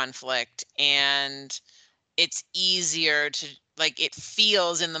like conflict, and it's easier to, like, it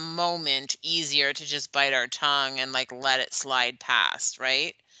feels in the moment easier to just bite our tongue and like let it slide past,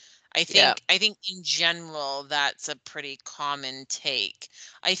 right? Yeah. I think in general that's a pretty common take.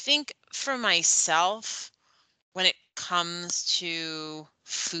 I think for myself, when it comes to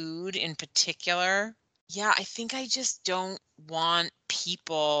food in particular, yeah, I think I just don't want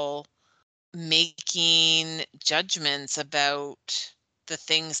people making judgments about the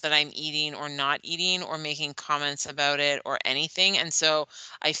things that I'm eating or not eating, or making comments about it or anything. And so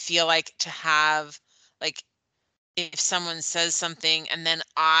I feel like to have, like, if someone says something and then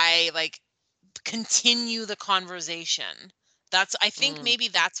I like continue the conversation. I think Mm, maybe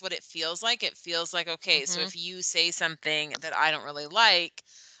that's what it feels like. It feels like, okay, so hmm. if you say something that I don't really like,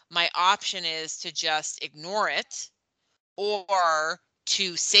 my option is to just ignore it or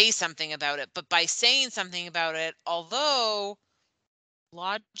to say something about it. But by saying something about it, although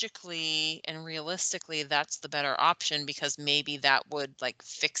logically and realistically that's the better option because maybe that would like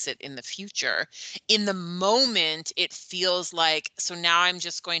fix it in the future, in the moment it feels like, so now I'm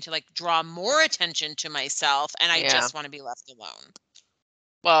just going to like draw more attention to myself and I Yeah. just want to be left alone.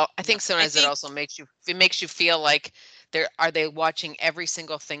 Well, I think I sometimes it think also makes you feel like are they watching every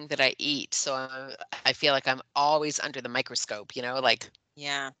single thing that I eat? So I feel like I'm always under the microscope,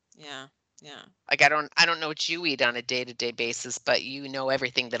 Yeah. Yeah. Yeah. like I don't know what you eat on a day-to-day basis, but you know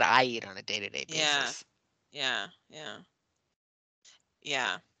everything that I eat on a day-to-day Yeah. basis. Yeah. Yeah.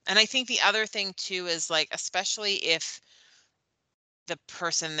 Yeah. And I think the other thing too is like, especially if the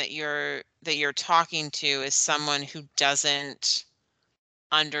person that you're talking to is someone who doesn't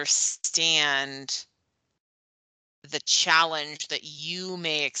understand the challenge that you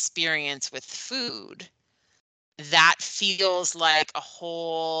may experience with food, that feels like a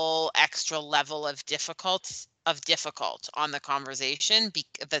whole extra level of difficult on the conversation,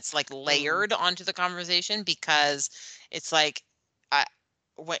 that's like Mm, layered onto the conversation, because it's like, I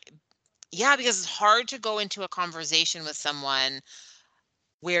what yeah, because it's hard to go into a conversation with someone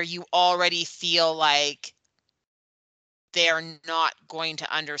where you already feel like they're not going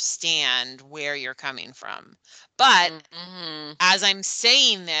to understand where you're coming from. But mhm. as I'm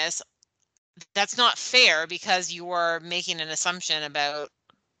saying this, that's not fair, because you're making an assumption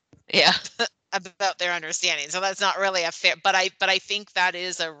Yeah. about their understanding. So that's not really a fair, but I think that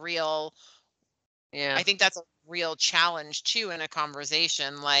is a real Yeah. I think that's a real challenge too in a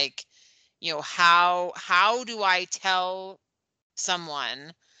conversation. Like, how do I tell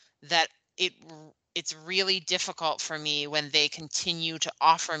someone that it's really difficult for me when they continue to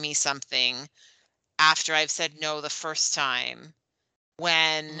offer me something after I've said no the first time,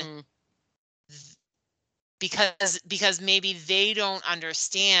 when Mhm. because maybe they don't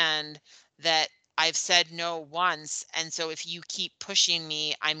understand that I've said no once, and so if you keep pushing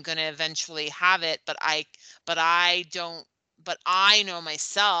me, I'm going to eventually have it, but I don't but I know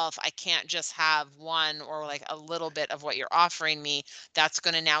myself, I can't just have one or like a little bit of what you're offering me. That's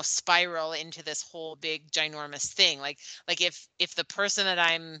going to now spiral into this whole big ginormous thing. Like if the person that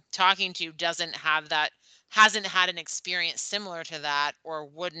I'm talking to doesn't have that hasn't had an experience similar to that, or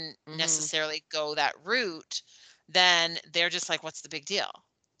wouldn't Mhm. necessarily go that route, then they're just like, what's the big deal?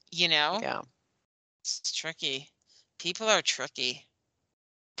 You know? Yeah. It's tricky. People are tricky.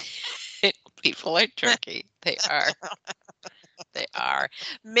 People are tricky. They are. They are.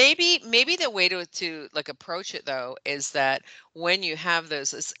 Maybe the way to like approach it though is that when you have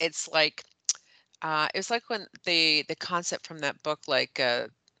those, it's like it's like when the concept from that book, like uh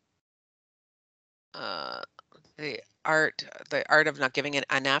the art of not giving an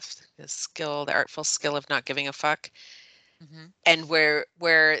enough, the artful skill of not giving a fuck. Hmm. And where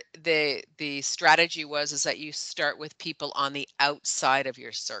the strategy was is that you start with people on the outside of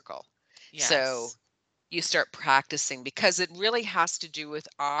your circle. So Yes. you start practicing because it really has to do with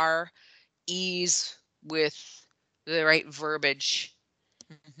our ease with the right verbiage,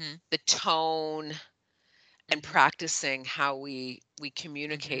 Hmm. the tone, and Hmm. practicing how we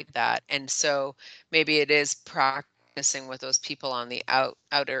Hmm. communicate that. And so maybe it is practicing with those people on the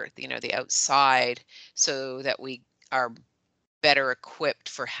outer, the outside, so that we are better equipped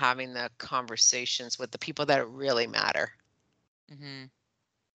for having the conversations with the people that really matter, Hmm.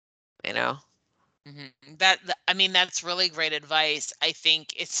 you know? I mean, that's really great advice. I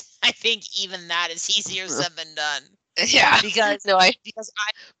think even that is easier said than done, Yeah. because No, I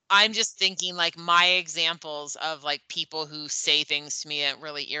I'm just thinking like my examples of like people who say things to me that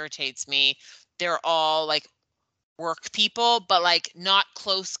really irritates me. They're all like work people, but like not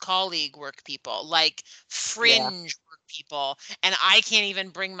close colleague work people, like yeah. fringe work people. And I can't even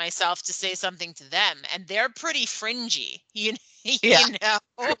bring myself to say something to them. And they're pretty fringy, Yeah. you know?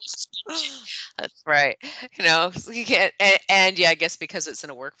 That's right. So you can't, and yeah, I guess because it's in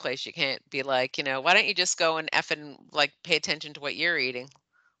a workplace, you can't be like, why don't you just go and effing like pay attention to what you're eating?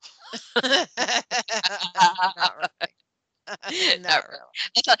 Not really. Not Not really.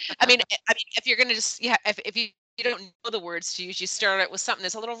 really. I mean, if you're gonna just, yeah, if you don't know the words to use, you start out with something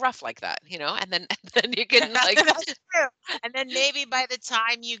that's a little rough like that, and then and then you can like, That's true. And then maybe by the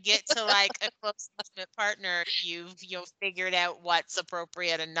time you get to like a close intimate partner, you'll figured out what's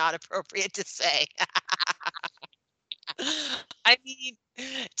appropriate and not appropriate to say. I mean,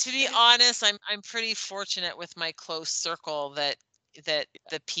 to be honest, I'm pretty fortunate with my close circle, that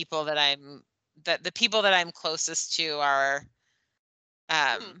the people that I'm closest to are,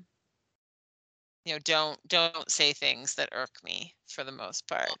 hmm, um don't say things that irk me for the most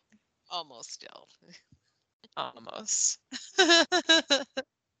part. al- almost still. Almost.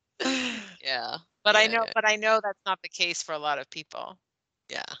 Yeah, But I yeah, know yeah, but I know that's not the case for a lot of people.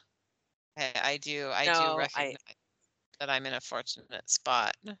 yeah. I do No, recognize that I'm in a fortunate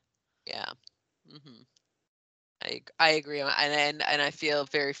spot. yeah. Hmm. I agree, and I feel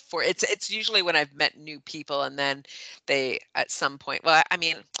very for it's usually when I've met new people and then they at some point, well, I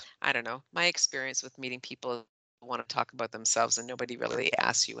mean, I don't know. My experience with meeting people want to talk about themselves and nobody really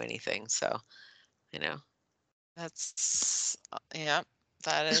asks you anything. So, you know, That's yeah,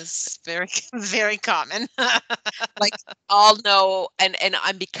 that is very very common. like I'll know, and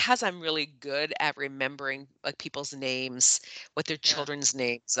I'm because I'm really good at remembering like people's names, what their Yeah, children's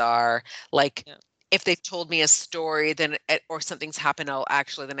names are. Like yeah, if they've told me a story, then or something's happened, I'll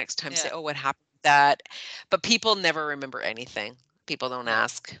actually the next time say, yeah, "Oh, what happened with that?" But people never remember anything. People don't yeah,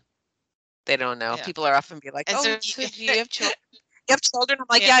 ask. They don't know. yeah. People are often be like, And "Oh, so so do you have children? You have children?" I'm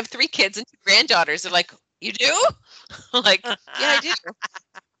like, yeah. "Yeah, I have 3 kids and 2 granddaughters." They're like, "You do?" Like, "Yeah, I do."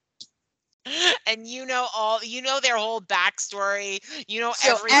 And you know their whole backstory, you know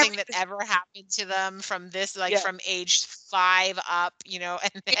So everything that everything, ever happened to them from this, like yeah, from age 5 up,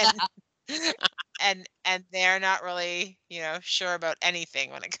 and yeah. then and they're not really, sure about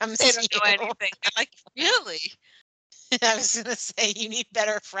anything when it comes They to don't know you. anything. They're like, "Really?" I was gonna say you need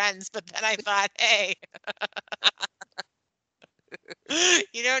better friends, but then I thought, hey,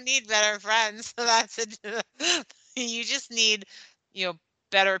 you don't need better friends. That's it. You just need, you know,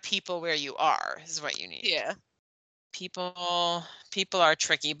 better people where you are is what you need. Yeah. People are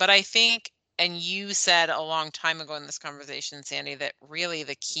tricky, but I think, and you said a long time ago in this conversation, Sandy, that really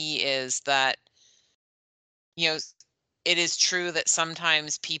the key is that, you know, it is true that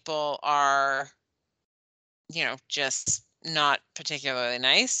sometimes people are, just not particularly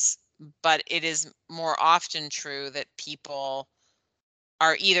nice, but it is more often true that people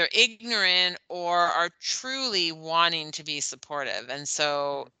are either ignorant or are truly wanting to be supportive. And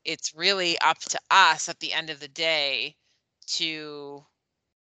so Mhm. it's really up to us at the end of the day to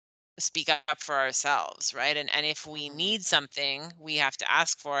speak up for ourselves, right? And if we Mhm. need something, we have to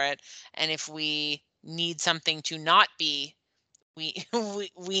ask for it. And if we need something to not be, we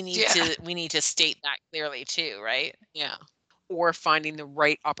Yeah. we need to state that clearly too, right? Yeah. Or finding the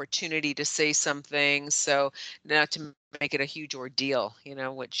right opportunity to say something, so not to make it a huge ordeal,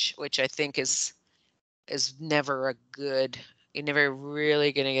 which I think is never a good you're never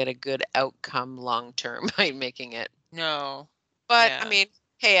really gonna get a good outcome long term by making it. No. But, I Yeah. mean,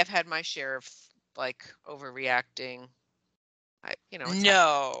 hey, I've had my share of, like, overreacting. It's happened.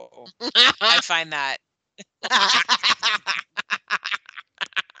 No. I find that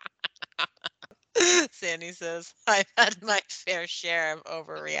Sandy says, I've had my fair share of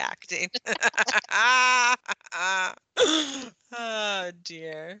overreacting. Oh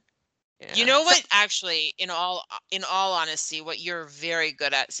dear. You Yeah. know So what, actually, in all honesty, what you're very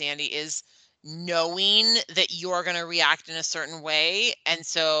good at, Sandy, is knowing that you're going to react in a certain way, and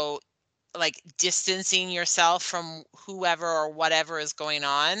so like distancing yourself from whoever or whatever is going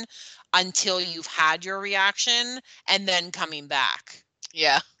on until you've had your reaction and then coming back.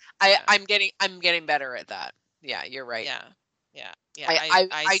 yeah. Yeah. I'm getting better at that. Yeah, you're right. Yeah. Yeah. Yeah. I I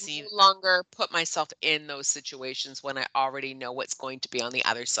I I I see no that. longer put myself in those situations when I already know what's going to be on the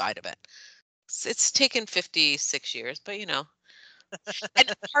other side of it. It's taken 56 years, but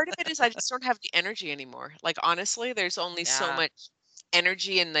and part of it is I just don't have the energy anymore. Like, honestly, there's only so Yeah. much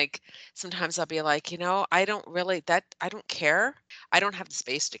energy and, like, sometimes I'll be like, I don't care. I don't have the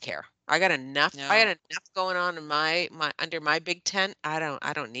space to care. I got No. enough going on in my under my big tent. I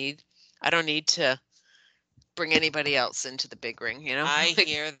don't need to bring anybody else into the big ring, you know? I Like,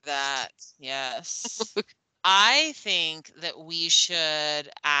 hear that. Yes. I think that we should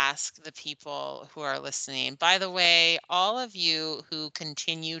ask the people who are listening. By the way, all of you who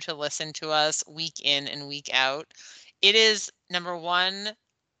continue to listen to us week in and week out, it is number one,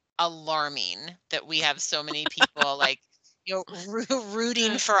 alarming that we have so many people like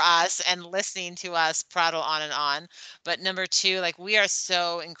rooting for us and listening to us prattle on and on. But number two, like we are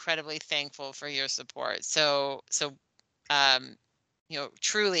so incredibly thankful for your support. Um,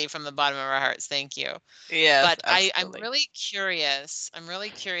 truly from the bottom of our hearts, thank you. yes, But I'm absolutely. really curious. I'm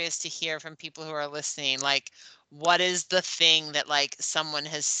really curious to hear from people who are listening, like, what is the thing that like someone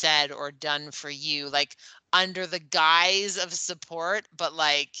has said or done for you, like under the guise of support, but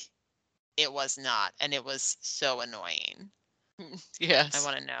like it was not, and it was so annoying. I Yes.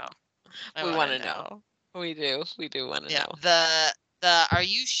 want to know. I We want to wanna know. know. We do. We do wanna Yeah, know. the are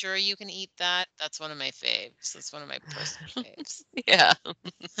you sure you can eat that? That's one of my faves. That's one of my personal faves. Yeah.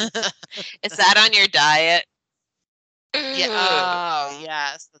 Is that on your diet? Yeah, oh,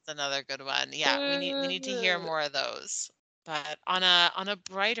 yes, that's another good one. Yeah, we need to hear more of those. But on a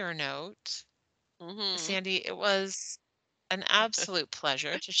brighter note, Mhm. Sandy, it was an absolute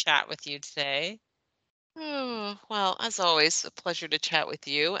pleasure to chat with you today. Oh, well, as always, a pleasure to chat with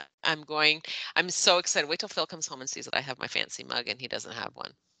you. I'm so excited. Wait till Phil comes home and sees that I have my fancy mug and he doesn't have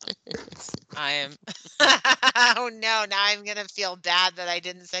one. I am. Oh no! Now I'm gonna feel bad that I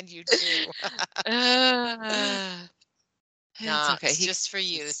didn't send you 2. It's Nah, okay. it's just for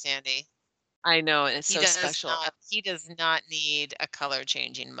you, He's Sandy. I know, and it's He so does special. not. He does not need a color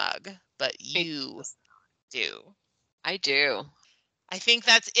changing mug, but He you does. do. I do. I think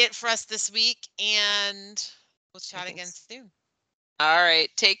that's it for us this week, and we'll I chat think again s soon. All right.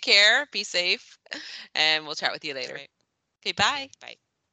 Take care. Be safe, and we'll chat with you All later. right. Okay, bye. Bye.